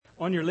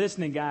On your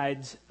listening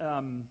guides,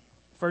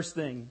 first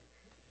thing,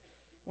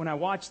 when I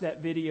watch that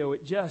video,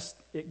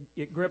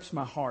 it grips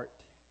my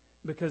heart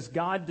because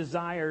God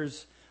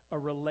desires a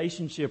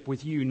relationship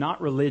with you,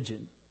 not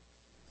religion.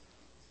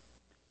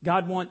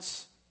 God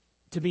wants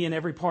to be in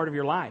every part of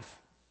your life.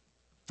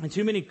 And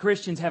too many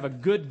Christians have a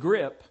good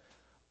grip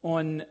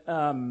on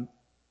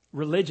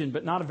religion,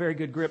 but not a very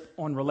good grip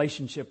on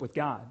relationship with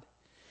God.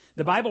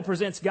 The Bible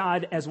presents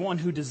God as one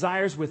who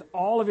desires with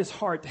all of his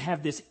heart to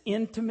have this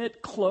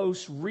intimate,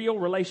 close, real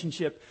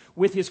relationship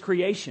with his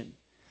creation.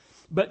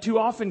 But too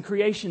often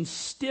creation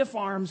stiff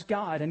arms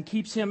God and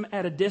keeps him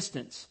at a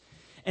distance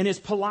and is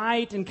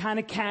polite and kind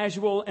of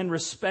casual and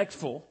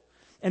respectful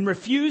and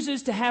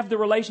refuses to have the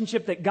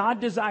relationship that God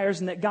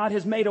desires and that God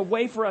has made a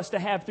way for us to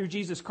have through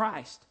Jesus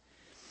Christ.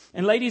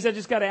 And ladies, I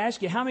just got to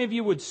ask you, how many of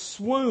you would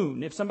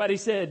swoon if somebody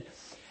said,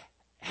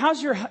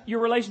 how's your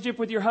relationship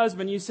with your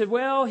husband? You said,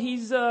 well,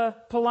 he's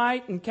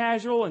polite and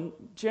casual and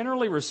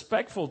generally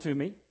respectful to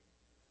me.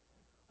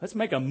 Let's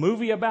make a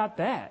movie about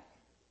that.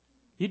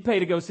 You'd pay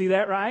to go see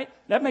that, right?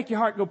 That'd make your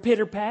heart go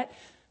pitter-pat.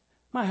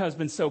 My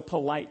husband's so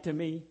polite to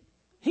me.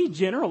 He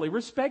generally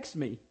respects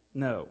me.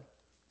 No,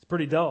 it's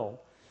pretty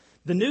dull.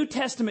 The New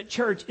Testament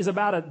church is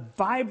about a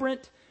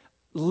vibrant,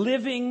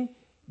 living,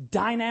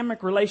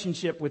 dynamic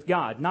relationship with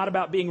God, not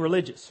about being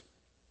religious.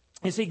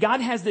 You see,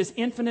 God has this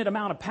infinite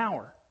amount of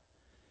power.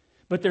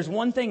 But there's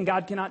one thing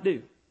God cannot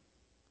do.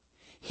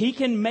 He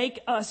can make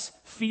us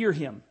fear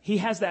him. He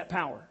has that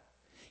power.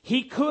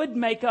 He could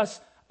make us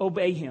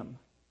obey him.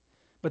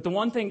 But the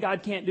one thing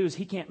God can't do is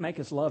he can't make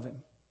us love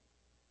him.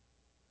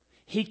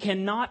 He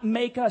cannot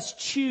make us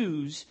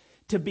choose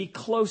to be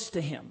close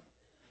to him.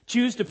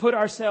 Choose to put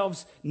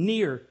ourselves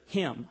near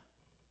him.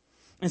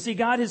 And see,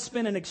 God has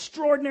spent an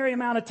extraordinary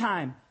amount of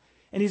time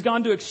and he's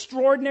gone to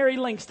extraordinary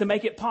lengths to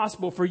make it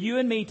possible for you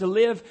and me to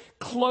live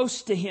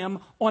close to him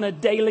on a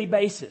daily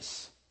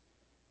basis.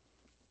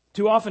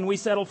 Too often we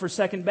settle for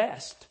second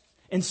best.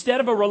 Instead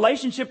of a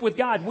relationship with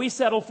God, we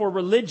settle for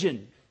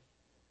religion.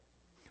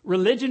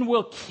 Religion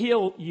will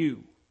kill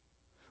you.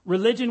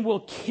 Religion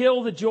will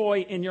kill the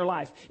joy in your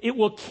life. It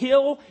will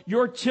kill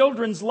your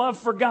children's love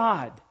for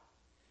God.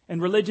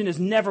 And religion is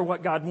never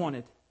what God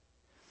wanted.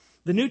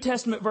 The New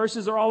Testament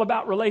verses are all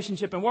about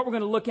relationship. And what we're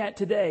going to look at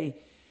today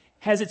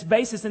has its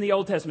basis in the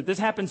Old Testament. This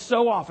happens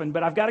so often,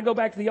 but I've got to go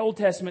back to the Old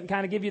Testament and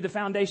kind of give you the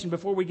foundation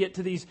before we get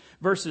to these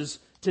verses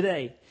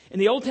today. In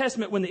the Old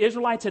Testament, when the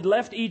Israelites had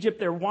left Egypt,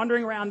 they're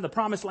wandering around the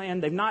promised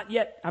land.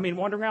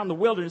 Wandering around the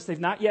wilderness. They've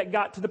not yet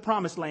got to the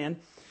promised land.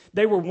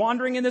 They were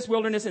wandering in this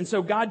wilderness, and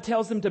so God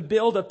tells them to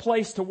build a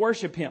place to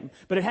worship him.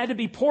 But it had to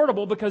be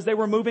portable because they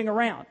were moving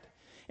around.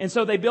 And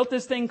so they built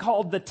this thing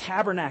called the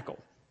tabernacle.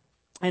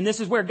 And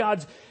this is where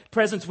God's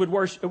presence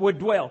would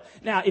dwell.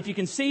 Now, if you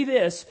can see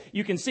this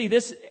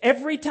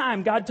every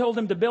time God told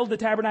them to build the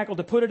tabernacle,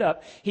 to put it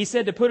up. He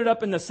said to put it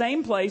up in the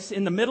same place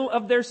in the middle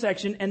of their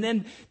section. And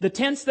then the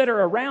tents that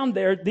are around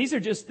there,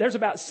 there's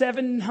about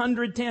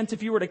 700 tents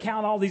if you were to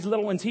count all these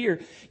little ones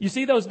here. You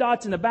see those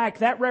dots in the back?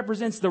 That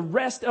represents the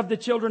rest of the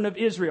children of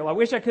Israel. I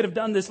wish I could have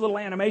done this little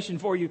animation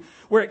for you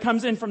where it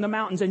comes in from the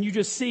mountains and you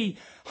just see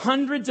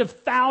hundreds of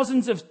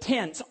thousands of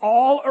tents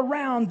all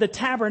around the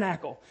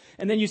tabernacle.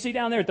 And then you see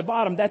down there at the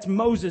bottom, that's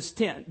Moses'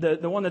 tent,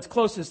 the one that's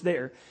closest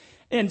there.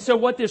 And so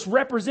what this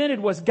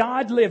represented was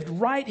God lived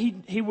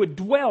he would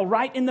dwell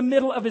right in the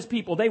middle of his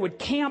people. They would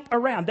camp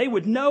around. They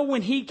would know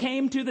when he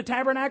came to the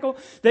tabernacle.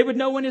 They would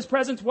know when his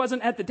presence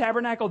wasn't at the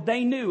tabernacle.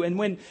 They knew.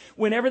 And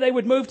whenever they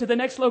would move to the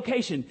next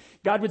location,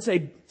 God would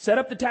say, set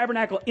up the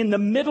tabernacle in the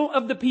middle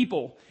of the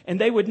people. And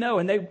they would know.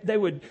 And they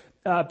would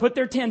put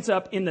their tents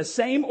up in the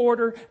same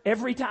order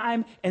every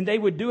time, and they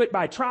would do it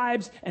by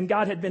tribes, and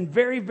God had been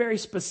very, very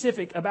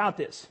specific about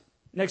this.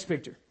 Next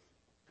picture.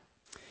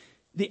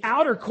 The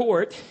outer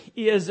court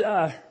is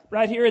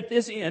right here at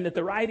this end, at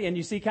the right end.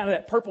 You see kind of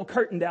that purple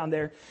curtain down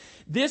there.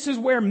 This is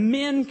where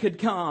men could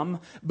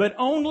come, but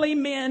only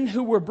men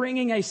who were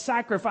bringing a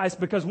sacrifice,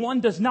 because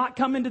one does not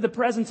come into the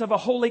presence of a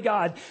holy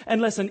God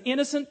unless an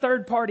innocent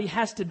third party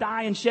has to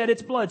die and shed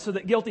its blood so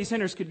that guilty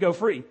sinners could go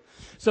free.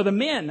 So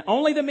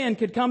only the men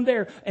could come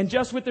there, and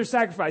just with their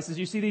sacrifices.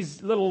 You see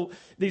these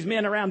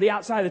men around the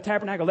outside of the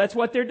tabernacle. That's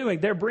what they're doing.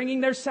 They're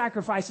bringing their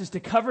sacrifices to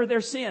cover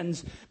their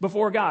sins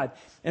before God.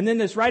 And then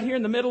this right here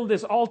in the middle of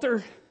this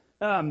altar,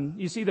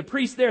 you see the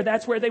priest there.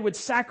 That's where they would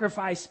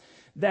sacrifice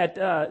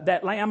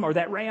that lamb or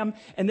that ram.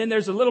 And then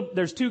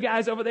there's two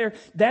guys over there.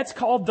 That's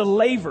called the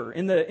laver.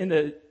 In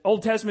the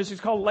Old Testament, it's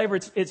called a laver.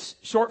 It's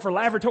short for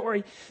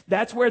lavatory.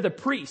 That's where the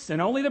priests,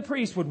 and only the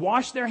priests, would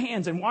wash their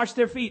hands and wash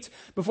their feet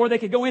before they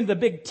could go into the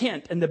big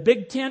tent. And the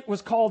big tent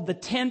was called the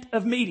tent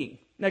of meeting.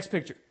 Next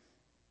picture.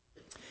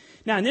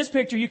 Now in this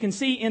picture, you can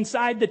see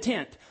inside the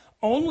tent.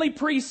 Only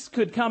priests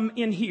could come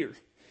in here.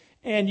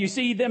 And you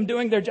see them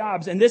doing their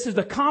jobs. And this is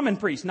the common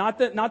priest, not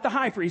the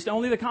high priest.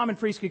 Only the common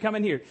priest could come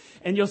in here.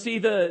 And you'll see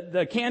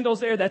the candles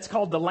there. That's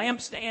called the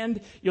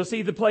lampstand. You'll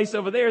see the place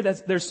over there.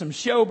 There's some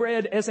show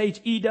bread,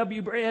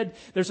 SHEW bread.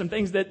 There's some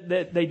things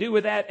that they do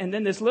with that. And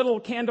then this little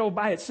candle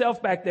by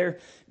itself back there,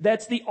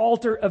 that's the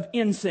altar of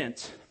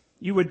incense.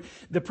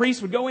 The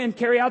priests would go in,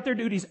 carry out their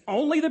duties.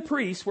 Only the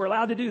priests were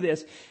allowed to do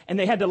this. And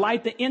they had to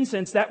light the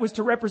incense. That was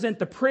to represent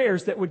the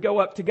prayers that would go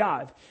up to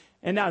God.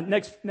 And now,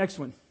 next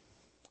one.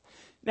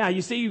 Now,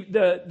 you see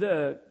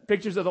the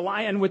pictures of the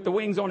lion with the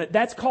wings on it.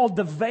 That's called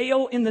the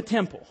veil in the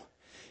temple.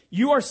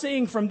 You are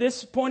seeing, from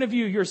this point of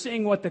view, you're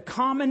seeing what the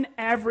common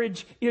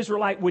average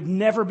Israelite would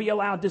never be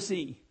allowed to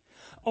see.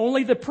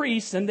 Only the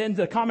priests, and then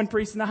the common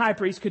priest and the high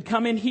priest, could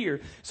come in here.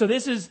 So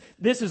this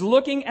is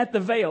looking at the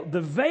veil. The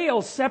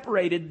veil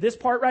separated, this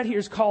part right here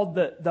is called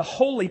the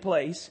holy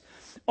place.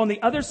 On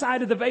the other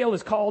side of the veil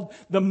is called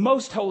the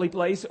most holy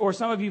place, or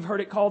some of you have heard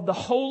it called the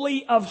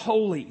Holy of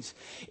Holies.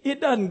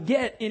 It doesn't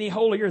get any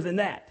holier than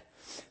that.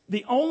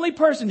 The only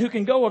person who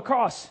can go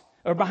across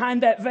or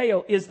behind that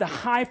veil is the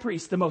high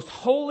priest, the most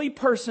holy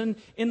person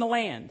in the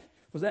land.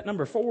 Was that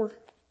number 4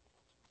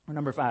 or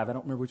number 5? I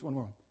don't remember which one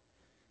we're on.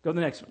 Go to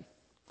the next one.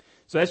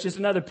 So that's just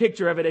another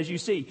picture of it as you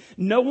see.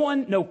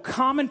 No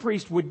common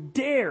priest would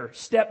dare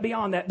step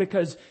beyond that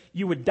because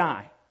you would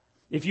die.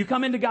 If you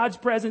come into God's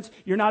presence,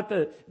 you're not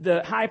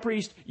the high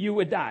priest, you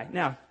would die.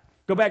 Now,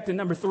 go back to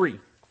number 3.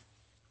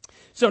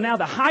 So now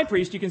the high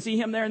priest, you can see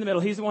him there in the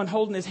middle. He's the one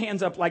holding his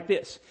hands up like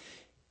this.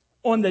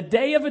 On the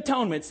Day of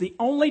Atonement, it's the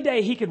only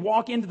day he could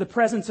walk into the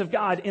presence of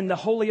God in the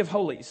Holy of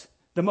Holies,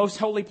 the most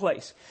holy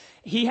place.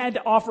 He had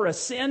to offer a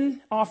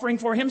sin offering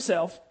for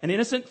himself. An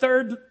innocent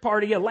third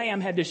party, a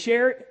lamb, had to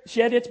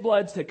shed its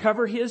blood to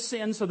cover his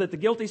sin so that the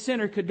guilty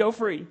sinner could go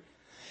free.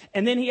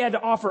 And then he had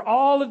to offer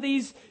all of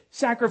these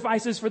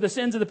sacrifices for the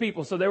sins of the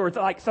people. So there were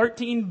like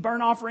 13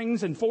 burnt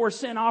offerings and 4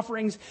 sin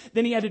offerings.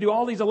 Then he had to do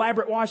all these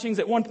elaborate washings.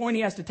 At one point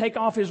he has to take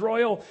off his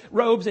royal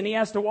robes and he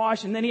has to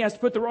wash, and then he has to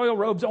put the royal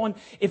robes on.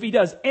 If he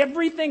does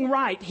everything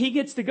right, he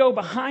gets to go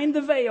behind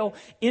the veil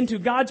into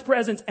God's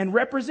presence and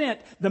represent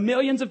the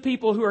millions of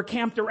people who are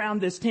camped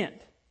around this tent.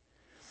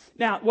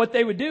 Now, what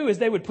they would do is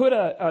they would put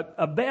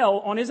a bell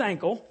on his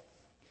ankle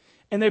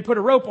and they'd put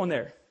a rope on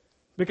there.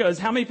 Because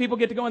how many people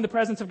get to go in the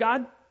presence of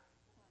God?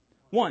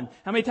 1.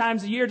 How many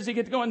times a year does he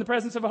get to go in the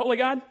presence of a holy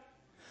God?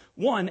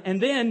 1.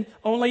 And then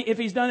only if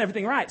he's done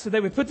everything right. So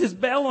they would put this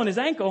bell on his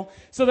ankle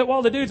so that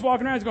while the dude's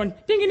walking around, he's going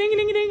ding, ding, ding,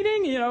 ding, ding,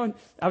 ding. You know, and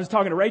I was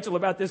talking to Rachel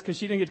about this because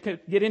she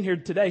didn't get in here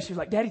today. She was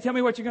like, Daddy, tell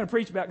me what you're going to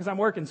preach about because I'm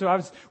working. So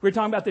we were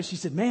talking about this. She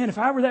said, man, if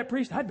I were that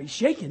priest, I'd be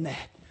shaking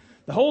that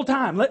the whole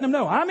time, letting them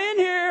know I'm in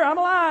here, I'm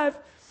alive.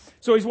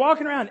 So he's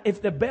walking around.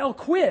 If the bell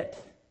quit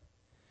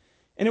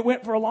and it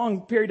went for a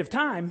long period of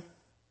time,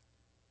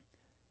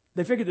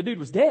 they figured the dude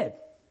was dead.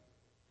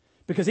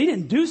 Because he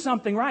didn't do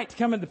something right to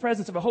come into the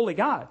presence of a holy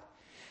God.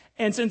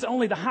 And since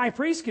only the high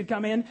priest could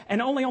come in,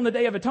 and only on the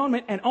Day of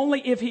Atonement, and only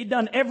if he'd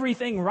done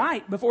everything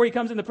right before he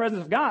comes in the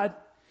presence of God,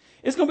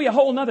 it's going to be a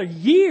whole another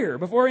year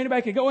before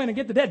anybody could go in and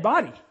get the dead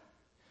body.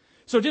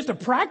 So just a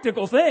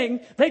practical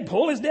thing, they'd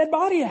pull his dead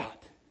body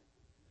out.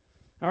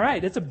 All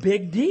right, it's a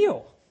big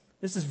deal.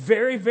 This is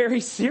very,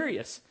 very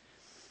serious.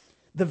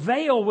 The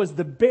veil was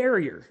the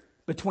barrier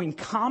between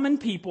common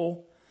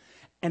people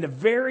and a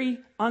very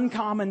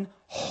uncommon,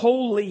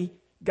 holy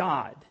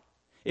God.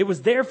 It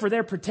was there for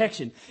their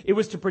protection. It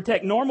was to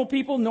protect normal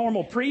people,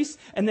 normal priests,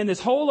 and then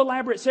this whole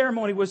elaborate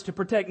ceremony was to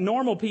protect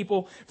normal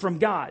people from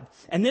God.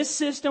 And this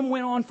system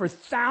went on for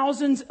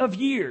thousands of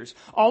years,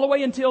 all the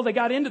way until they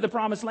got into the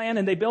Promised Land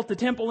and they built the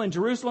temple in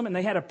Jerusalem and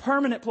they had a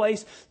permanent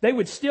place. They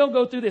would still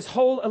go through this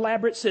whole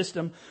elaborate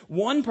system.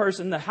 One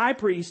person, the high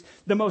priest,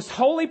 the most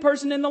holy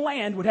person in the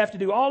land, would have to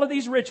do all of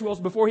these rituals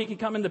before he could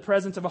come in the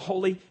presence of a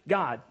holy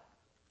God.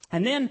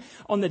 And then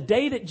on the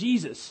day that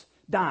Jesus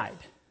died,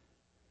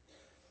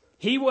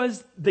 he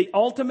was the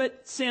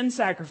ultimate sin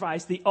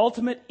sacrifice, the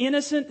ultimate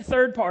innocent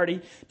third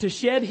party to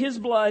shed his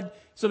blood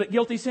so that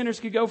guilty sinners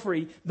could go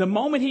free. The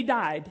moment he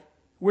died,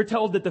 we're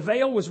told that the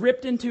veil was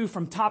ripped in two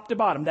from top to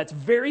bottom. That's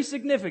very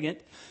significant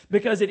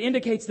because it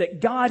indicates that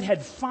God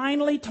had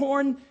finally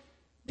torn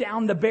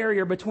down the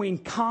barrier between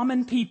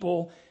common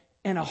people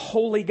and a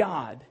holy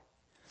God.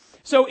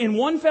 So in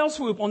one fell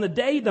swoop, on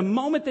the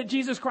moment that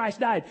Jesus Christ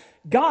died,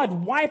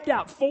 God wiped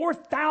out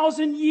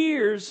 4,000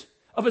 years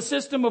of a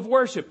system of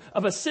worship,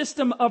 of a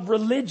system of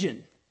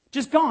religion.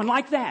 Just gone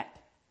like that.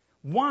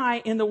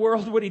 Why in the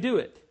world would he do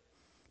it?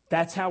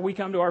 That's how we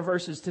come to our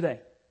verses today.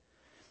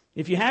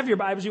 If you have your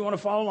Bibles, you want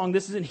to follow along.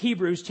 This is in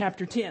Hebrews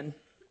chapter 10.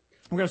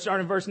 We're going to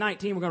start in verse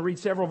 19. We're going to read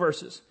several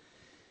verses.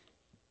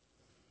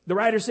 The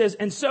writer says,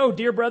 and so,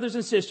 dear brothers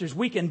and sisters,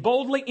 we can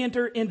boldly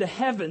enter into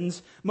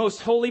heaven's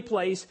most holy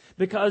place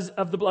because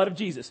of the blood of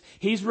Jesus.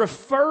 He's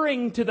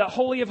referring to the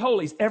Holy of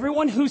Holies.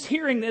 Everyone who's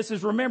hearing this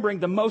is remembering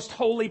the most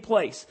holy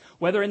place,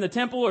 whether in the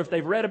temple or if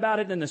they've read about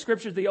it in the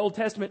scriptures of the Old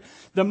Testament,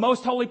 the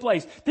most holy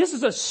place. This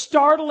is a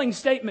startling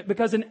statement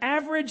because an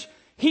average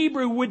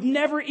Hebrew would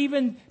never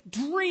even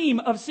dream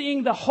of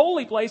seeing the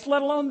holy place,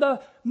 let alone the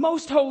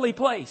most holy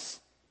place.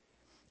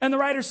 And the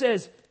writer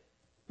says,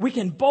 we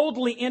can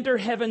boldly enter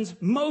heaven's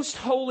most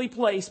holy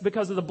place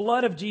because of the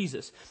blood of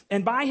Jesus.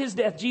 And by his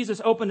death, Jesus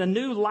opened a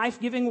new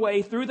life-giving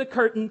way through the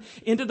curtain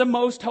into the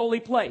most holy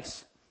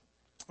place.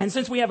 And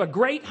since we have a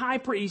great high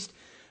priest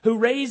who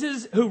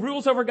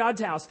rules over God's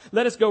house,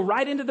 let us go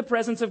right into the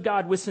presence of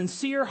God with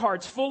sincere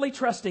hearts, fully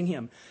trusting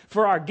Him.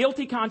 For our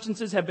guilty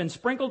consciences have been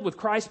sprinkled with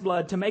Christ's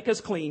blood to make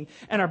us clean,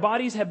 and our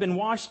bodies have been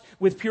washed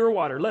with pure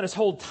water. Let us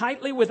hold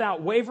tightly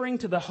without wavering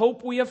to the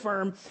hope we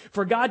affirm,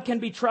 for God can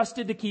be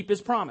trusted to keep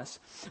His promise.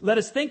 Let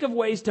us think of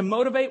ways to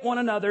motivate one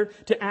another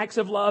to acts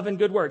of love and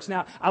good works.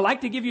 Now, I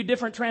like to give you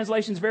different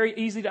translations, very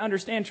easy to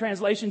understand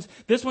translations.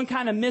 This one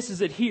kind of misses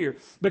it here,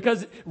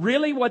 because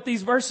really what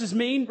these verses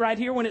mean right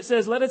here when it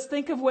says, let us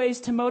think of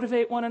ways to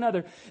motivate one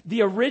another.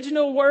 The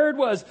original word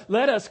was,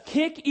 let us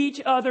kick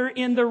each other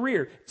in the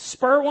rear.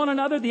 Spur one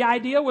another. The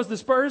idea was the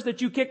spurs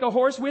that you kick a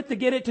horse with to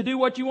get it to do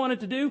what you want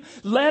it to do.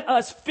 Let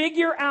us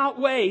figure out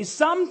ways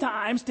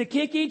sometimes to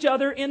kick each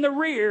other in the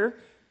rear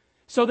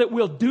so that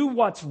we'll do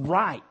what's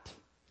right.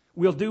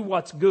 We'll do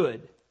what's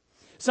good.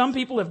 Some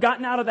people have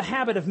gotten out of the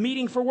habit of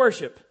meeting for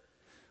worship.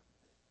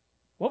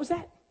 What was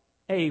that?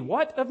 A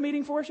what of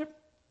meeting for worship?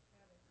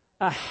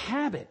 A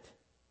habit.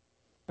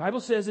 The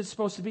Bible says it's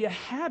supposed to be a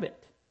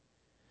habit.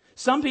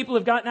 Some people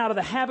have gotten out of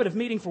the habit of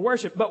meeting for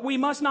worship, but we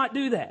must not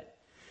do that.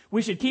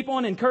 We should keep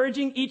on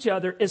encouraging each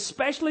other,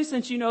 especially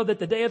since you know that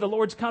the day of the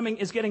Lord's coming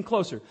is getting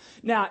closer.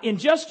 Now, in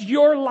just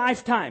your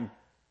lifetime,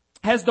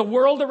 has the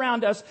world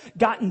around us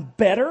gotten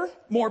better,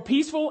 more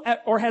peaceful,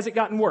 or has it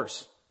gotten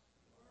worse?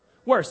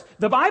 Worse.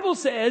 The Bible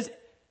says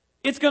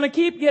it's going to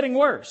keep getting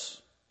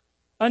worse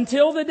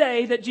until the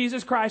day that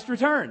Jesus Christ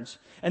returns.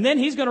 And then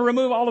He's going to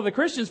remove all of the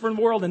Christians from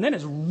the world, and then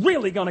it's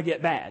really going to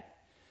get bad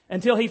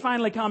until He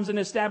finally comes and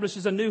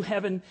establishes a new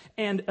heaven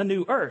and a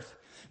new earth.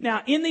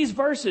 Now, in these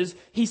verses,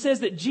 He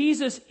says that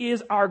Jesus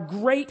is our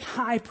great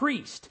high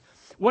priest.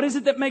 What is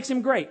it that makes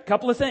Him great? A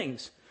couple of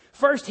things.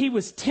 First, He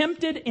was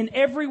tempted in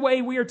every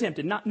way we are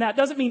tempted. Now, it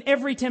doesn't mean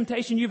every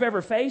temptation you've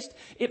ever faced.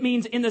 It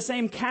means in the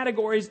same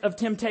categories of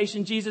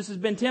temptation, Jesus has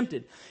been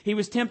tempted. He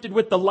was tempted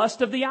with the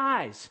lust of the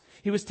eyes.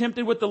 He was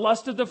tempted with the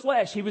lust of the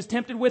flesh. He was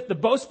tempted with the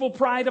boastful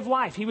pride of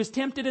life. He was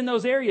tempted in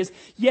those areas,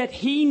 yet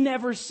He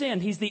never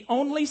sinned. He's the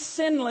only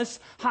sinless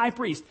high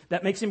priest.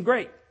 That makes Him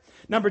great.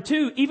 Number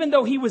two, even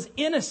though He was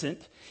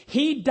innocent,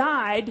 He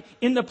died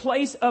in the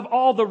place of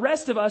all the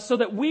rest of us so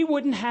that we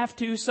wouldn't have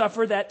to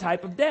suffer that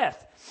type of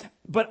death.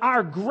 But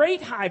our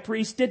great high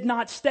priest did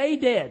not stay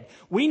dead.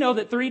 We know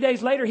that 3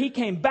 days later He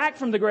came back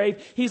from the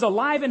grave. He's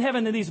alive in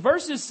heaven. And these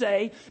verses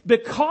say,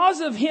 because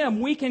of Him,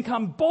 we can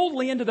come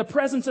boldly into the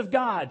presence of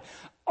God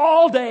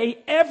all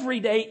day, every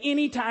day,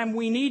 anytime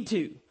we need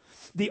to.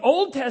 The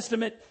Old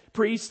Testament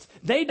priests,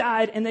 they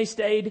died and they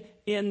stayed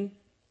in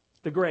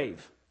the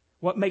grave.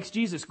 What makes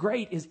Jesus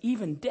great is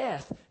even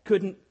death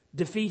couldn't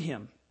defeat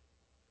Him.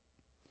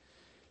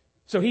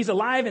 So He's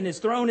alive and His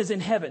throne is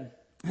in heaven.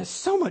 That's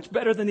so much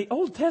better than the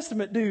Old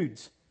Testament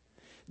dudes.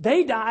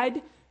 They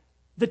died.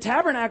 The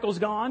tabernacle's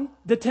gone.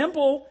 The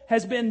temple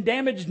has been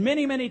damaged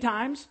many, many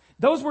times.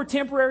 Those were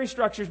temporary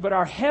structures, but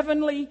our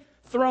heavenly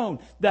throne,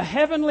 the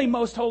heavenly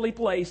most holy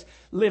place,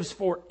 lives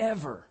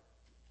forever.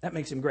 That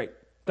makes Him great.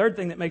 Third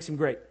thing that makes Him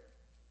great.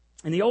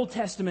 In the Old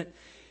Testament,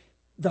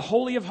 the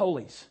Holy of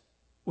Holies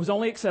was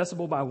only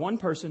accessible by one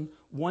person,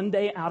 one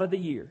day out of the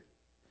year.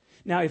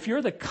 Now, if you're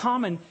a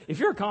common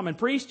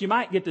priest, you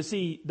might get to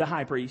see the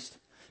high priest.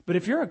 But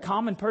if you're a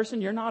common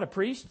person, you're not a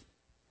priest,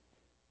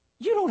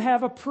 you don't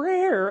have a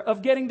prayer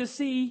of getting to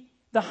see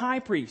the high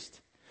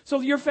priest.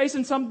 So you're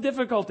facing some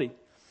difficulty.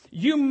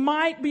 You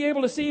might be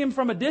able to see Him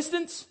from a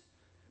distance,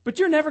 but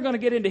you're never going to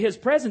get into His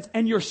presence,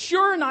 and you're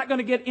sure not going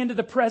to get into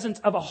the presence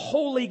of a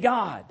holy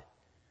God.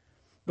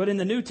 But in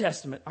the New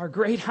Testament, our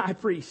great high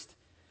priest,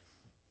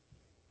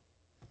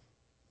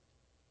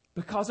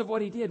 because of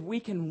what He did, we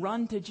can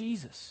run to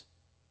Jesus.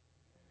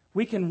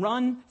 We can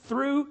run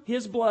through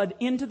His blood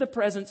into the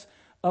presence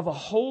of a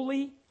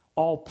holy,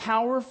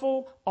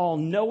 all-powerful,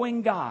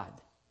 all-knowing God.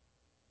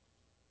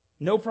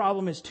 No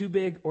problem is too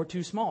big or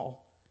too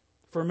small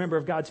for a member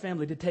of God's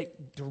family to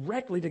take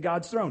directly to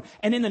God's throne.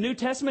 And in the New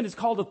Testament, it's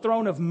called the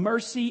throne of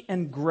mercy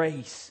and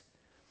grace.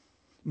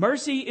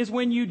 Mercy is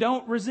when you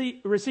don't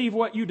receive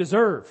what you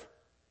deserve.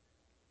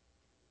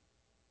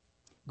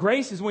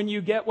 Grace is when you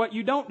get what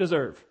you don't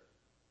deserve.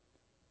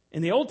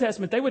 In the Old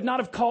Testament, they would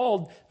not have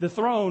called the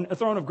throne a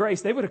throne of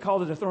grace. They would have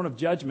called it a throne of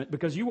judgment,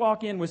 because you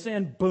walk in with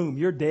sin, boom,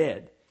 you're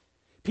dead.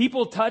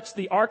 People touched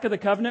the Ark of the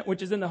Covenant,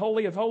 which is in the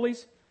Holy of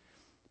Holies.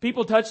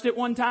 People touched it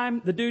one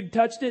time. The dude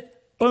touched it.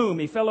 Boom,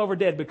 he fell over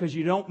dead, because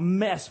you don't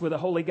mess with a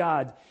holy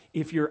God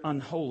if you're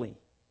unholy.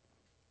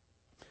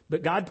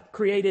 But God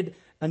created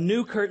a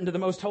new curtain to the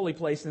most holy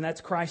place, and that's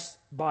Christ's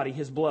body,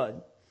 His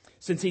blood.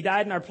 Since He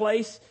died in our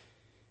place,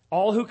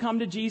 all who come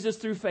to Jesus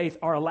through faith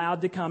are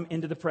allowed to come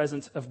into the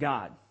presence of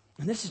God.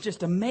 And this is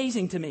just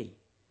amazing to me.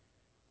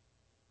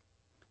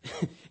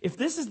 If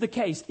this is the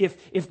case,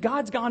 if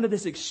God's gone to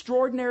this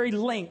extraordinary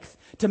length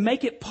to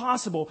make it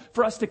possible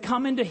for us to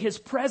come into His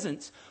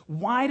presence,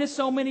 why do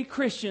so many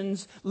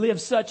Christians live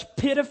such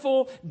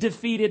pitiful,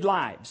 defeated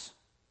lives?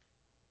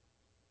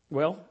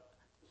 Well,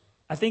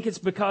 I think it's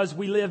because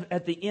we live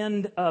at the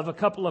end of a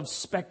couple of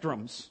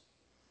spectrums.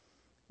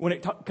 when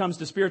it comes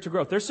to spiritual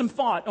growth. There's some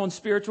thought on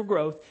spiritual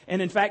growth.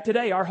 And in fact,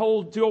 today, our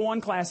whole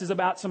 201 class is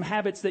about some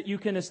habits that you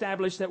can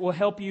establish that will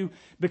help you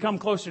become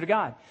closer to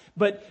God.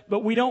 But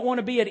we don't want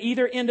to be at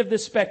either end of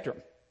this spectrum.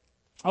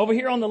 Over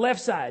here on the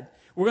left side,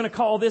 we're going to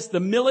call this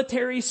the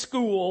military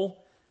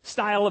school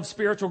style of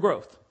spiritual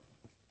growth.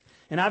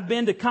 And I've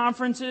been to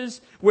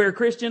conferences where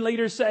Christian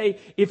leaders say,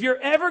 if you're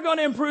ever going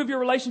to improve your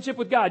relationship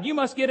with God, you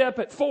must get up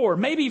at 4,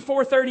 maybe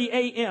 4:30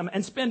 a.m.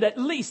 and spend at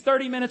least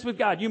 30 minutes with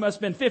God. You must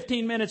spend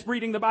 15 minutes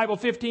reading the Bible,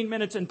 15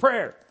 minutes in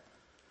prayer.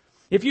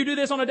 If you do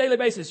this on a daily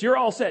basis, you're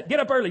all set. Get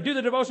up early, do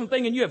the devotional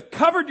thing, and you have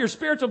covered your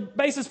spiritual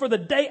basis for the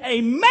day.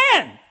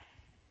 Amen!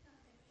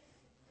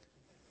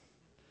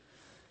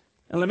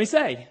 And let me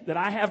say that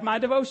I have my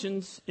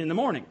devotions in the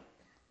morning.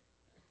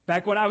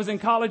 Back when I was in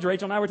college,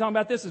 Rachel and I were talking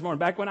about this morning.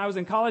 Back when I was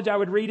in college, I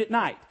would read at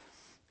night.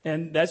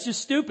 And that's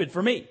just stupid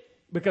for me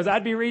because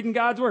I'd be reading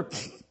God's Word.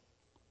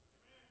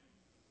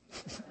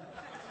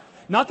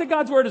 Not that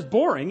God's Word is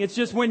boring. It's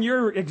just when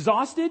you're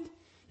exhausted,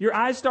 your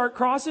eyes start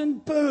crossing,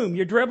 boom,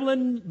 you're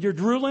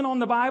drooling on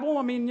the Bible.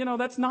 I mean,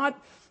 that's not,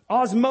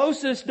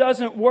 osmosis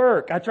doesn't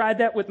work. I tried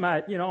that with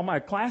my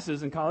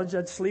classes in college.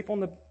 I'd sleep on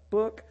the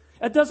book.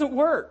 That doesn't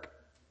work.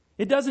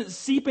 It doesn't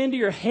seep into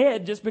your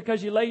head just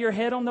because you lay your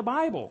head on the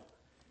Bible.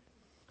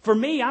 For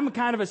me, I'm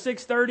kind of a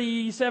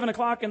 6:30, 7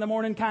 o'clock in the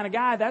morning kind of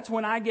guy. That's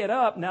when I get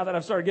up, now that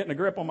I've started getting a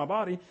grip on my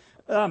body.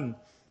 Most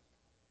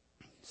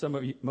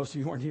of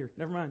you weren't here.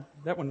 Never mind.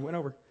 That one went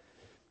over.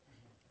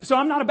 So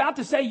I'm not about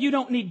to say you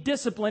don't need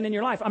discipline in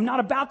your life. I'm not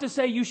about to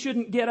say you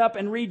shouldn't get up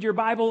and read your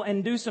Bible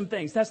and do some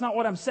things. That's not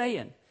what I'm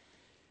saying.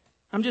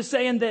 I'm just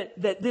saying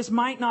that this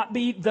might not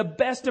be the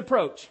best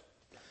approach.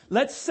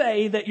 Let's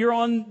say that you're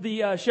on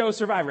the show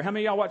Survivor. How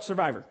many of y'all watch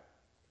Survivor?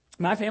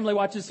 My family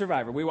watches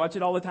Survivor. We watch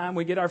it all the time.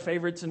 We get our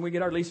favorites and we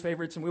get our least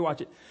favorites and we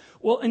watch it.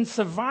 Well, in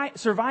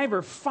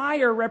Survivor,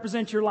 fire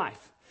represents your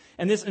life.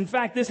 And this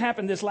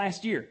happened this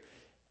last year.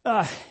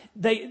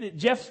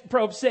 Jeff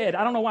Probst said,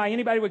 I don't know why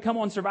anybody would come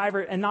on Survivor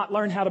and not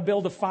learn how to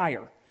build a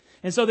fire.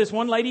 And so this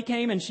one lady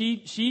came and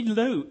she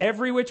knew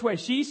every which way.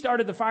 She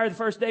started the fire the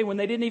first day when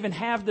they didn't even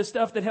have the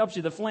stuff that helps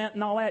you, the flint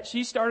and all that.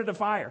 She started a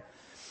fire.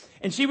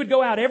 And she would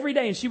go out every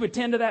day and she would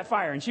tend to that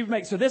fire. And she would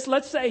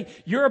let's say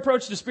your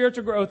approach to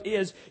spiritual growth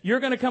is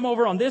you're going to come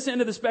over on this end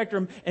of the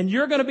spectrum and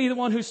you're going to be the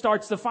one who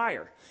starts the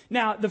fire.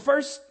 Now, the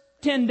first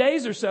 10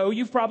 days or so,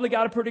 you've probably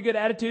got a pretty good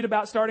attitude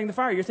about starting the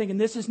fire. You're thinking,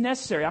 this is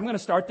necessary. I'm going to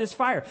start this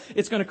fire.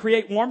 It's going to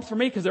create warmth for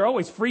me because they're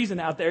always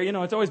freezing out there.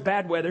 It's always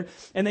bad weather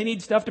and they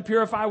need stuff to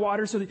purify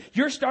water. So that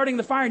you're starting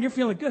the fire and you're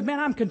feeling good. Man,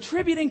 I'm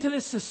contributing to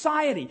this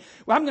society.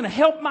 Well, I'm going to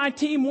help my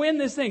team win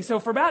this thing. So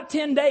for about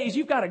 10 days,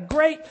 you've got a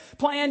great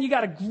plan. You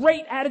got a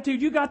great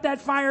attitude. You got that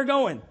fire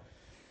going.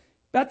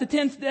 About the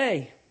 10th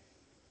day,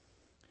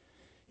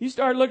 you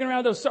start looking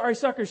around, those sorry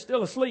suckers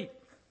still asleep.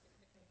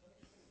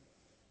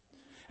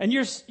 And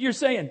you're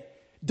saying,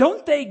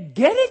 don't they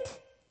get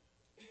it?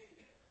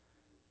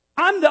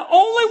 I'm the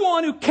only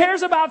one who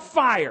cares about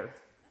fire.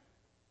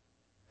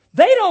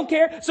 They don't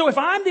care. So if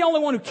I'm the only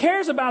one who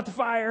cares about the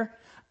fire,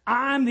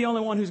 I'm the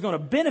only one who's going to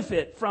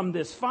benefit from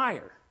this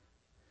fire.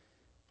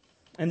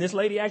 And this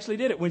lady actually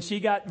did it. When she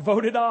got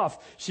voted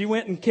off, she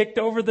went and kicked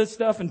over the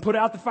stuff and put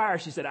out the fire.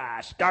 She said, I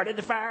started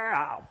the fire,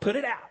 I'll put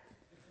it out.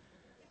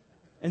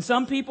 And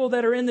some people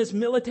that are in this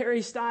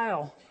military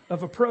style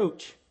of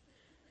approach,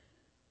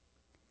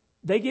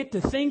 they get to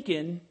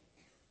thinking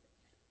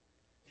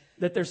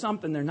that there's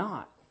something they're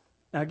not.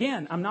 Now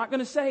again, I'm not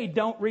going to say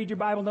don't read your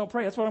Bible, don't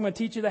pray. That's what I'm going to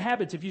teach you the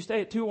habits if you stay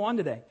at 201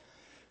 today.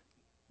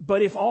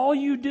 But if all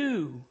you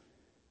do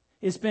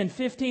is spend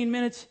 15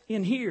 minutes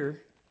in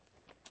here,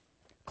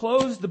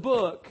 close the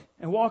book,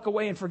 and walk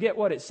away and forget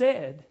what it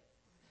said,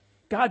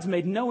 God's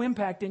made no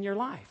impact in your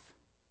life.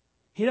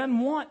 He doesn't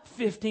want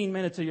 15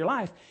 minutes of your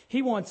life.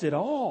 He wants it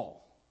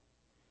all.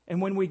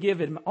 And when we give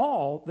Him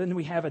all, then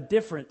we have a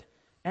different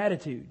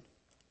attitude.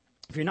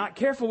 If you're not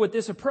careful with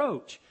this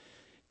approach,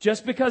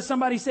 just because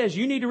somebody says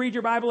you need to read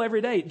your Bible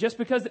every day, just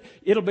because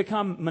it'll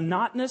become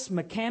monotonous,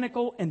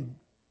 mechanical, and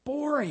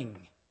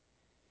boring.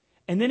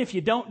 And then if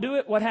you don't do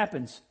it, what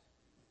happens?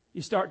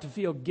 You start to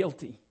feel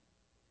guilty.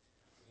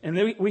 And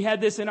then we had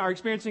this in our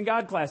Experiencing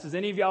God classes.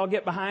 Any of y'all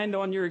get behind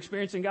on your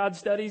Experiencing God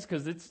studies?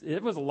 Because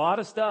it was a lot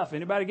of stuff.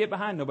 Anybody get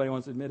behind? Nobody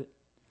wants to admit it.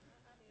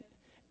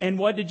 And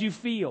what did you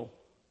feel?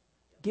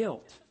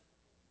 Guilt.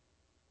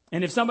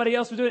 And if somebody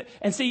else was doing it,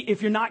 and see,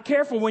 if you're not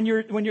careful when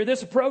you're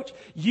this approach,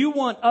 you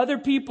want other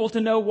people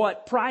to know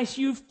what price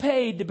you've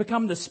paid to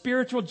become the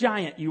spiritual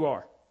giant you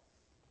are.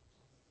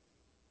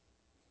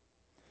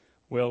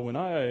 Well, when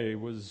I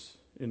was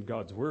in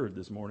God's Word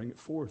this morning at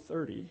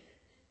 4:30,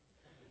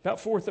 about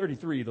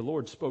 4:33, the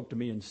Lord spoke to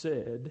me and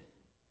said,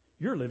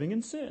 "You're living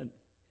in sin."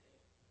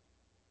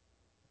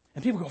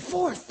 And people go,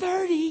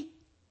 4:30?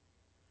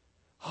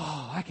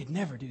 Oh, I could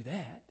never do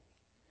that.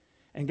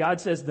 And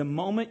God says the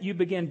moment you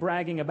begin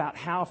bragging about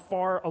how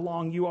far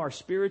along you are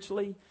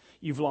spiritually,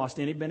 you've lost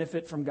any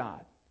benefit from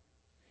God.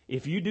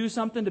 If you do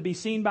something to be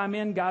seen by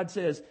men, God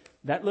says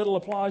that little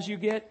applause you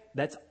get,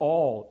 that's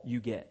all you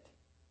get.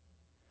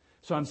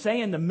 So I'm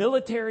saying the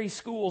military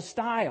school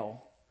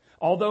style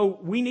Although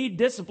we need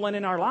discipline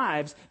in our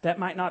lives, that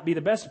might not be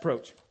the best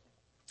approach.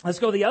 Let's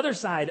go to the other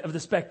side of the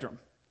spectrum.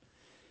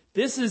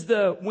 This is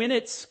the when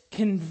it's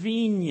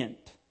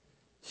convenient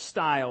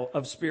style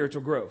of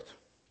spiritual growth.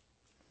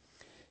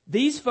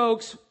 These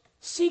folks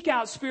seek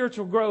out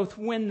spiritual growth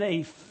when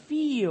they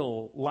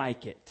feel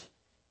like it.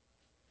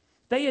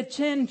 They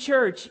attend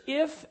church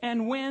if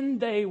and when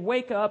they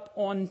wake up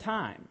on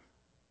time.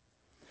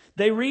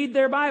 They read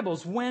their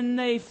Bibles when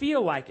they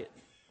feel like it.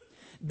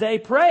 They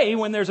pray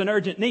when there's an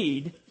urgent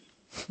need.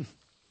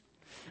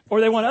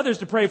 Or they want others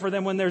to pray for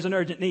them when there's an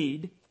urgent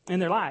need in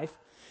their life.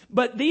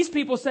 But these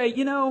people say,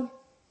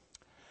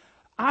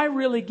 I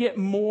really get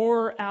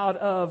more out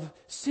of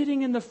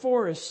sitting in the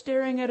forest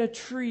staring at a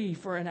tree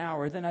for an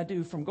hour than I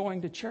do from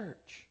going to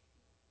church.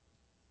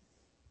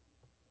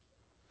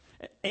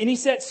 Any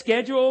set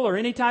schedule or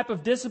any type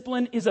of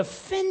discipline is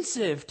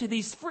offensive to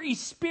these free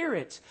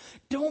spirits.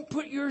 Don't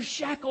put your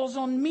shackles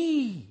on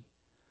me.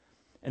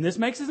 And this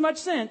makes as much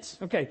sense.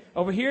 Okay,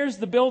 over here is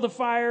the build a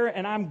fire,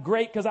 and I'm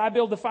great because I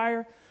build the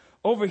fire.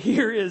 Over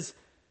here is,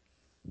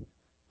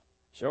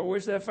 sure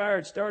wish that fire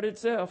had started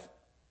itself.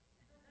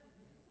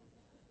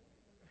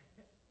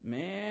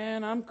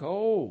 Man, I'm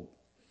cold.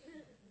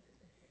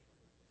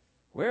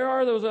 Where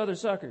are those other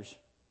suckers?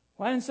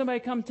 Why didn't somebody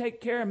come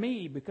take care of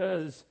me?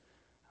 Because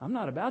I'm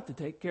not about to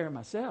take care of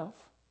myself.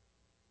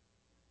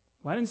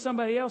 Why didn't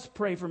somebody else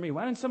pray for me?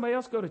 Why didn't somebody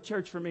else go to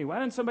church for me? Why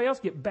didn't somebody else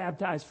get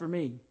baptized for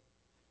me?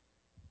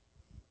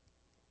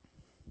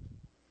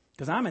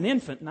 Because I'm an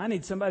infant and I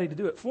need somebody to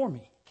do it for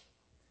me.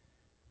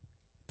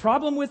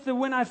 Problem with the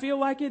when I feel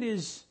like it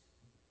is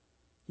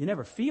you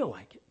never feel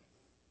like it.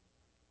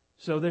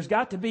 So there's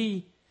got to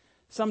be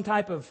some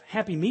type of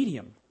happy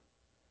medium.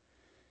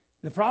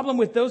 The problem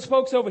with those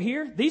folks over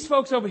here, these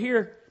folks over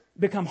here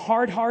become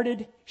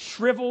hard-hearted,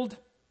 shriveled,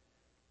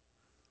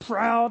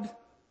 proud.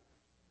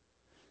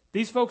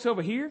 These folks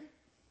over here,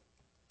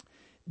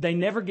 they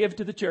never give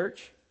to the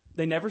church.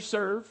 They never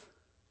serve.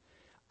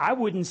 I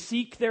wouldn't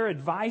seek their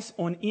advice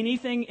on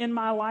anything in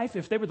my life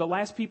if they were the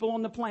last people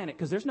on the planet,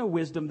 because there's no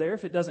wisdom there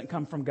if it doesn't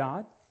come from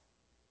God.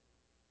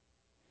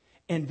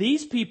 And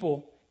these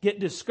people get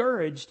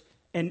discouraged,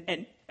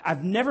 and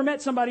I've never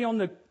met somebody on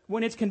the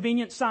when it's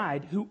convenient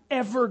side who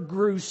ever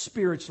grew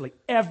spiritually,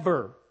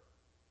 ever.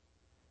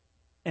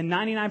 And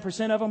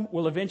 99% of them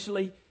will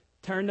eventually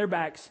turn their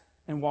backs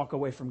and walk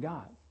away from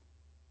God.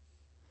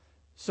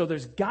 So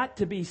there's got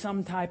to be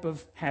some type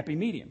of happy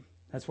medium.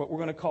 That's what we're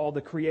going to call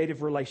the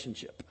creative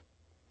relationship.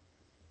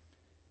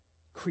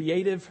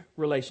 Creative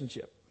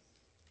relationship.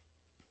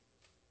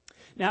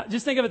 Now,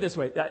 just think of it this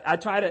way. I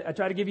try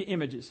to give you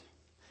images.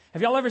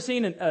 Have y'all ever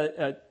seen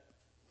a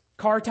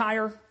car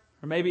tire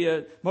or maybe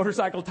a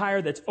motorcycle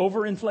tire that's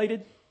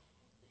overinflated?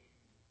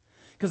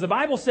 Because the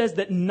Bible says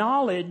that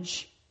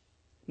knowledge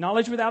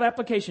without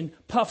application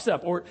puffs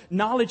up, or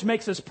knowledge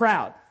makes us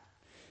proud.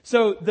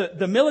 So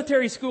the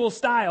military school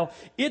style,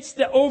 it's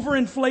the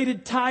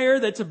overinflated tire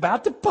that's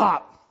about to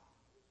pop.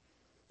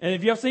 And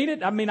have you ever seen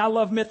it? I mean, I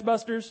love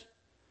Mythbusters.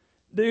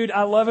 Dude,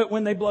 I love it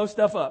when they blow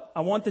stuff up.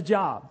 I want the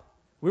job.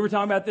 We were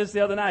talking about this the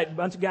other night, a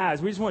bunch of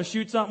guys. We just want to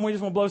shoot something. We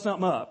just want to blow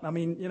something up. I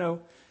mean,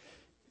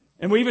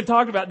 And we even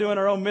talked about doing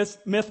our own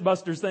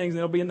Mythbusters things, and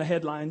it'll be in the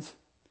headlines.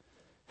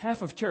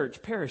 Half of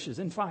church perishes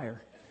in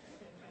fire.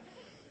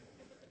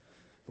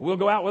 We'll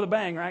go out with a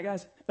bang, right,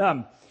 guys?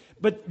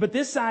 But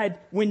this side,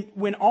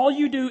 when all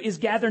you do is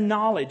gather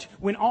knowledge,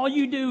 when all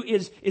you do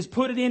is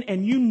put it in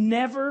and you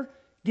never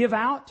give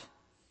out,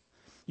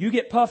 you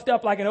get puffed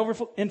up like an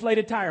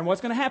overinflated tire. And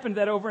what's going to happen to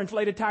that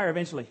overinflated tire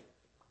eventually?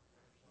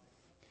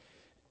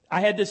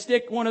 I had to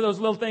stick one of those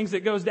little things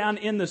that goes down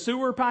in the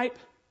sewer pipe.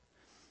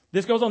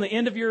 This goes on the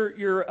end of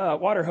your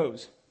water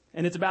hose.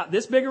 And it's about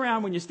this big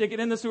around when you stick it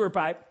in the sewer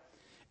pipe.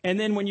 And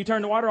then when you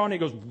turn the water on, it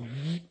goes,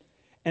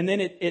 and then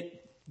it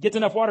gets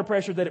enough water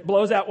pressure that it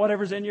blows out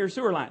whatever's in your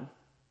sewer line.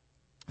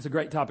 It's a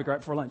great topic right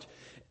before lunch.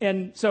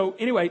 And so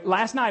anyway,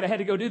 last night I had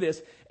to go do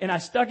this, and I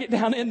stuck it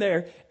down in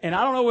there, and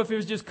I don't know if it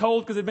was just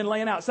cold because it had been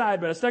laying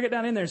outside, but I stuck it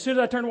down in there. As soon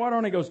as I turned the water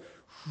on, it goes,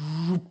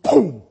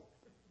 boom.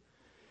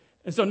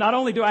 And so not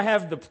only do I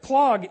have the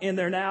clog in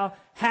there now,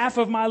 half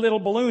of my little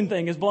balloon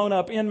thing is blown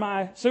up in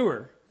my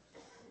sewer.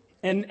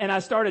 And I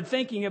started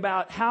thinking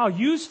about how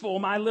useful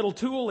my little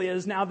tool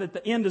is now that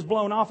the end is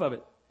blown off of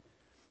it.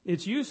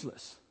 It's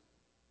useless.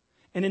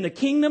 And in the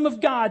kingdom of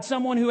God,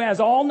 someone who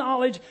has all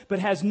knowledge but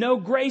has no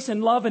grace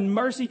and love and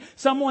mercy,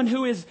 someone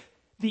who is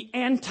the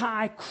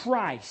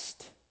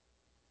Antichrist,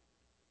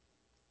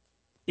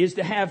 is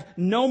to have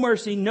no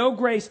mercy, no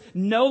grace,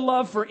 no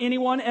love for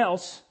anyone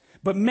else.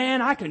 But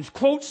man, I can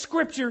quote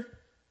Scripture.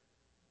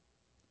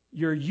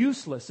 You're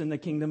useless in the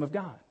kingdom of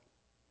God.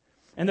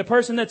 And the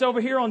person that's over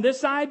here on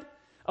this side,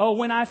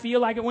 when I feel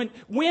like it,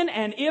 when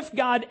and if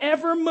God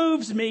ever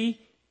moves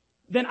me,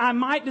 then I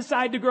might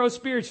decide to grow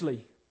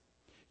spiritually.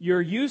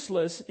 You're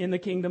useless in the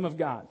kingdom of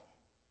God.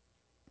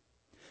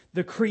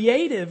 The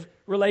creative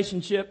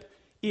relationship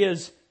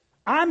is,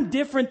 I'm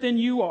different than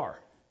you are.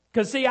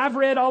 Because see, I've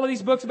read all of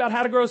these books about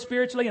how to grow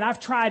spiritually, and I've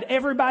tried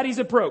everybody's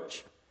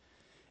approach.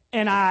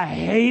 And I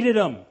hated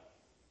them.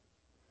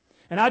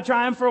 And I'd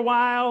try them for a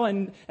while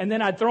and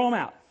then I'd throw them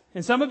out.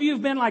 And some of you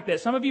have been like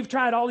that. Some of you have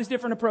tried all these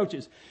different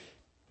approaches.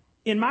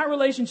 In my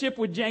relationship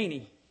with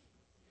Janie,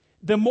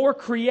 the more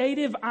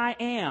creative I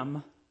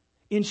am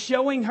in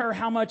showing her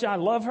how much I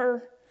love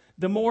her,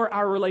 the more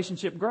our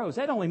relationship grows.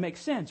 That only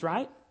makes sense,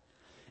 right?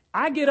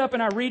 I get up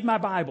and I read my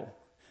Bible.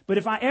 But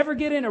if I ever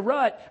get in a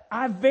rut,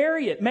 I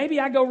vary it. Maybe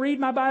I go read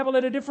my Bible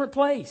at a different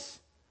place.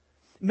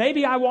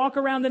 Maybe I walk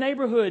around the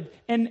neighborhood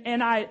and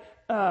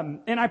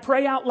I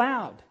pray out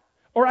loud.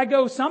 Or I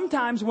go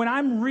sometimes when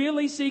I'm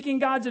really seeking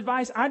God's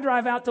advice, I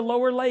drive out to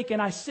Lower Lake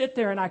and I sit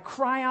there and I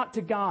cry out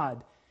to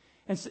God.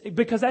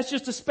 Because that's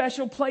just a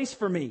special place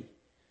for me.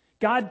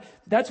 God,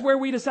 that's where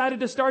we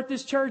decided to start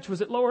this church,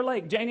 was at Lower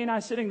Lake. Janie and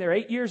I sitting there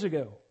 8 years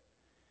ago.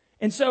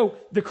 And so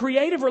the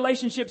creative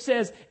relationship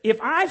says, if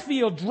I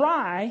feel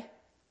dry,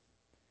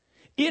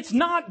 it's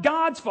not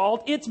God's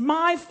fault, it's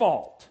my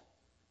fault.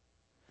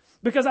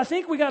 Because I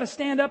think we got to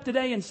stand up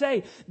today and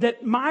say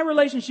that my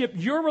relationship,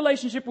 your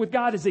relationship with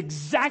God is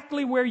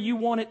exactly where you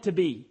want it to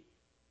be.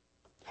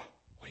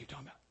 What are you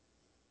talking about?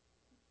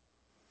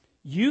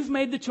 You've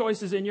made the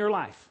choices in your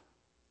life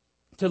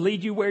to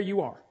lead you where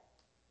you are.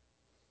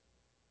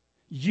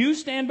 You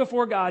stand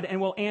before God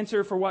and will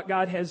answer for what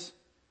God has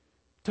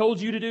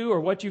told you to do or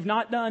what you've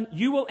not done.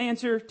 You will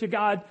answer to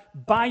God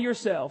by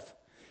yourself.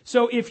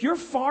 So if you're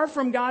far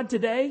from God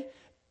today,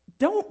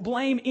 don't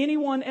blame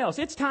anyone else.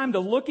 It's time to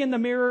look in the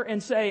mirror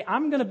and say,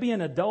 I'm going to be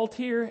an adult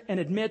here and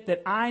admit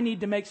that I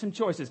need to make some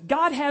choices.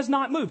 God has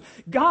not moved.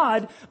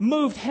 God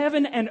moved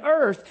heaven and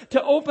earth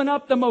to open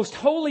up the most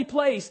holy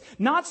place,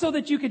 not so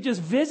that you could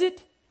just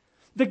visit.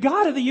 The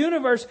God of the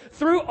universe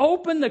threw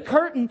open the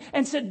curtain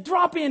and said,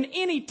 drop in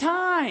any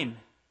time.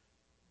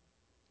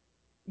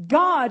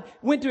 God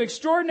went to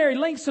extraordinary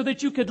lengths so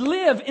that you could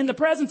live in the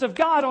presence of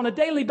God on a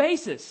daily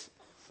basis.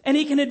 And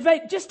He can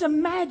invade. Just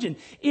imagine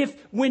if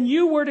when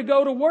you were to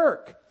go to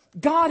work,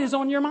 God is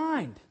on your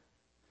mind.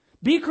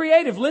 Be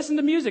creative. Listen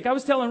to music. I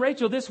was telling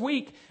Rachel this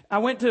week, I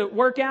went to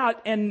work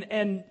out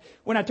and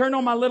when I turned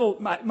on my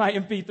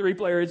MP3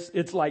 player,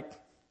 it's like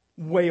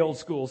way old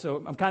school.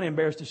 So I'm kind of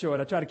embarrassed to show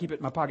it. I try to keep it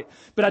in my pocket.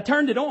 But I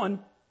turned it on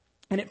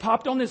and it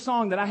popped on this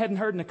song that I hadn't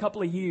heard in a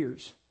couple of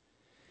years.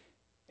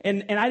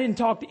 And I didn't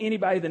talk to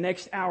anybody the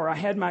next hour. I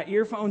had my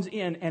earphones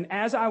in, and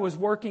as I was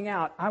working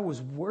out, I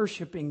was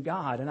worshiping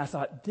God. And I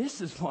thought,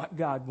 this is what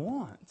God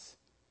wants.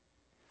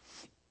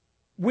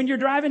 When you're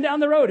driving down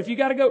the road, if you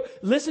got to go,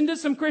 listen to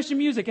some Christian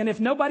music. And if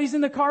nobody's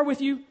in the car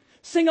with you,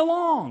 sing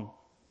along.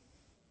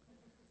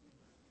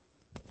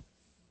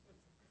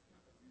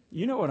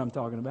 You know what I'm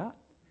talking about.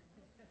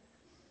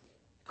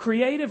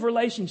 Creative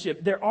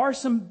relationship. There are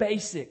some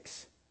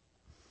basics.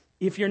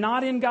 If you're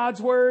not in God's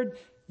Word,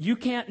 you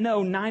can't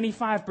know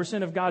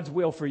 95% of God's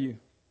will for you.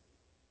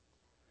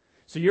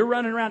 So you're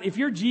running around. If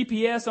your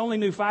GPS only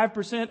knew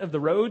 5% of the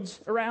roads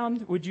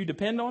around, would you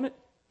depend on it?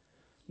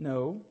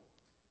 No.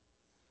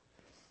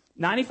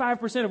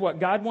 95% of what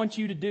God wants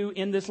you to do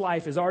in this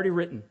life is already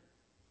written.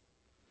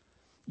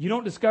 You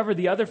don't discover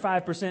the other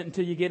 5%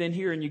 until you get in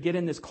here and you get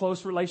in this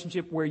close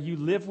relationship where you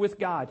live with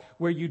God,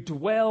 where you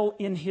dwell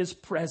in His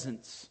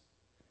presence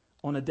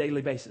on a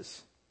daily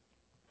basis.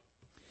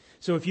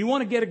 So if you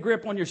want to get a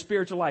grip on your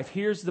spiritual life,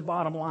 here's the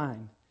bottom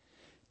line.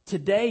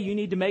 Today you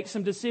need to make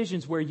some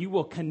decisions where you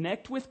will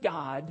connect with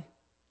God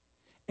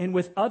and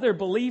with other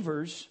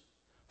believers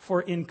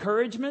for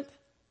encouragement,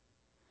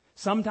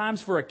 sometimes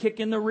for a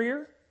kick in the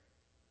rear,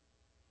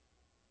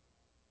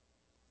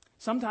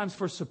 sometimes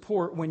for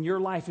support when your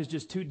life is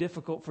just too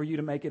difficult for you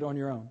to make it on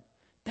your own.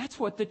 That's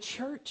what the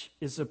church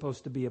is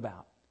supposed to be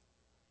about.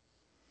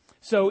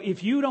 So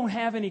if you don't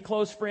have any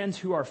close friends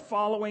who are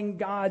following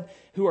God,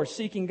 who are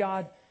seeking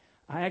God,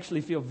 I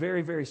actually feel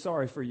very, very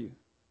sorry for you.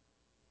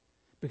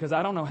 Because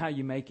I don't know how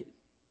you make it.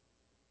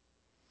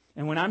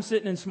 And when I'm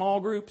sitting in small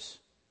groups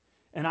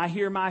and I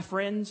hear my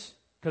friends,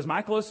 because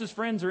my closest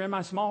friends are in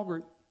my small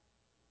group.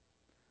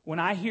 When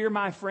I hear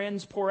my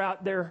friends pour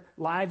out their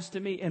lives to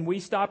me and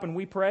we stop and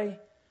we pray,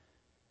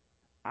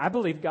 I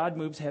believe God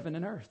moves heaven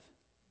and earth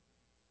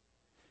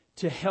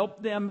to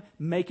help them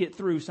make it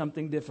through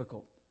something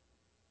difficult.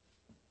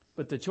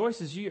 But the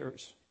choice is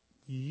yours.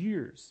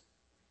 Yours.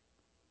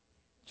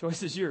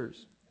 Choice is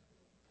yours.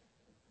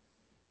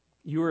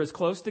 You are as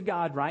close to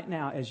God right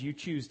now as you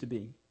choose to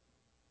be.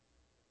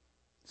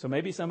 So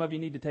maybe some of you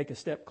need to take a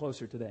step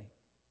closer today.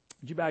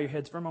 Would you bow your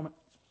heads for a moment?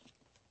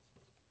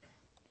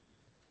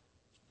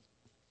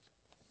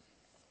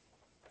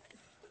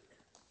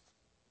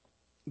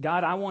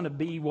 God, I want to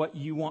be what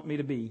you want me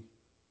to be.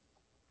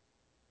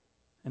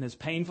 And as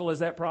painful as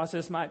that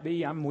process might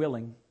be, I'm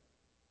willing.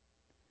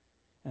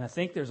 And I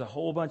think there's a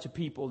whole bunch of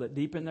people that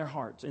deep in their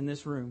hearts in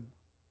this room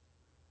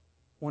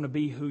want to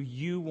be who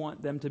you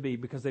want them to be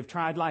because they've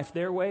tried life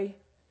their way.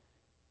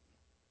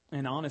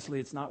 And honestly,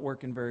 it's not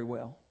working very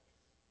well.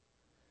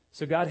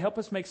 So God, help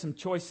us make some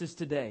choices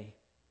today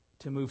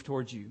to move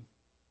towards you.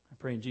 I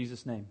pray in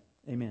Jesus' name.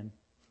 Amen.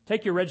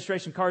 Take your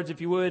registration cards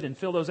if you would and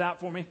fill those out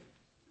for me.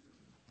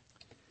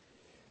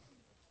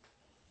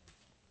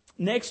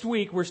 Next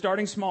week, we're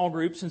starting small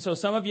groups. And so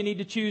some of you need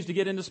to choose to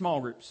get into small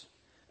groups.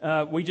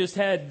 We just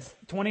had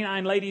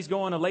 29 ladies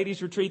go on a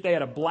ladies retreat. They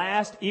had a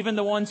blast. Even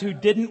the ones who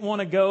didn't want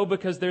to go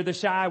because they're the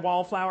shy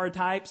wallflower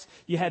types,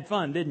 you had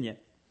fun, didn't you?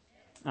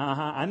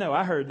 I know.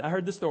 I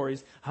heard the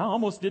stories. I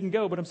almost didn't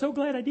go, but I'm so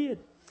glad I did.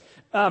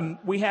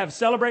 We have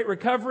Celebrate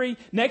Recovery.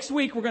 Next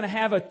week, we're going to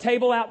have a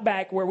table out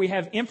back where we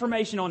have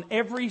information on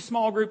every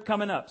small group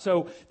coming up.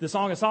 So the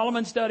Song of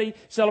Solomon study,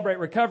 Celebrate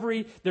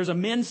Recovery. There's a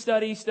men's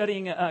study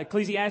studying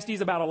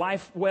Ecclesiastes about a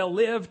life well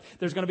lived.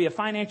 There's going to be a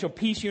Financial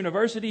Peace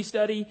University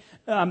study.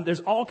 There's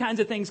all kinds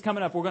of things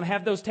coming up. We're going to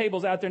have those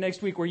tables out there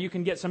next week where you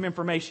can get some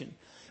information.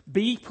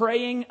 Be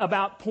praying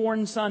about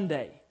Porn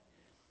Sunday.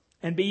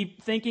 And be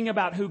thinking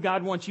about who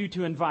God wants you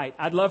to invite.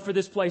 I'd love for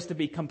this place to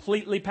be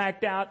completely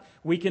packed out.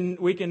 We can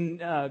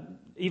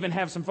even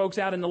have some folks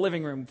out in the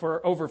living room for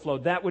overflow.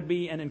 That would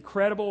be an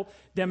incredible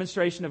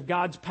demonstration of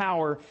God's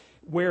power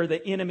where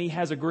the enemy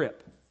has a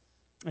grip.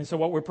 And so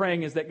what we're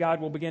praying is that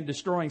God will begin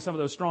destroying some of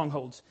those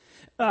strongholds.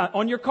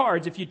 On your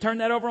cards, if you turn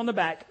that over on the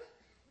back,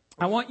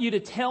 I want you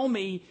to tell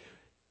me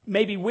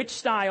maybe which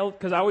style,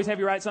 because I always have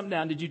you write something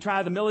down. Did you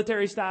try the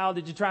military style?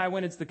 Did you try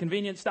when it's the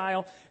convenient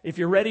style? If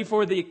you're ready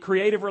for the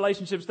creative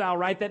relationship style,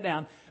 write that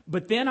down.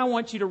 But then I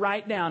want you to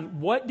write down,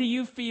 what do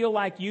you feel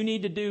like you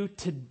need to do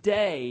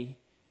today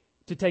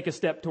to take a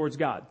step towards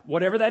God?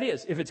 Whatever that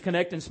is. If it's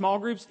connect in small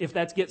groups, if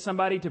that's get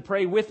somebody to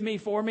pray with me,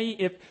 for me,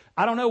 if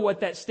I don't know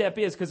what that step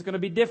is because it's going to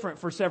be different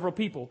for several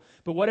people.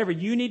 But whatever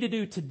you need to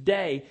do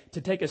today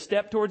to take a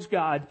step towards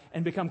God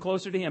and become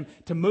closer to Him,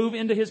 to move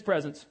into His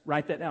presence,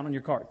 write that down on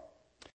your card.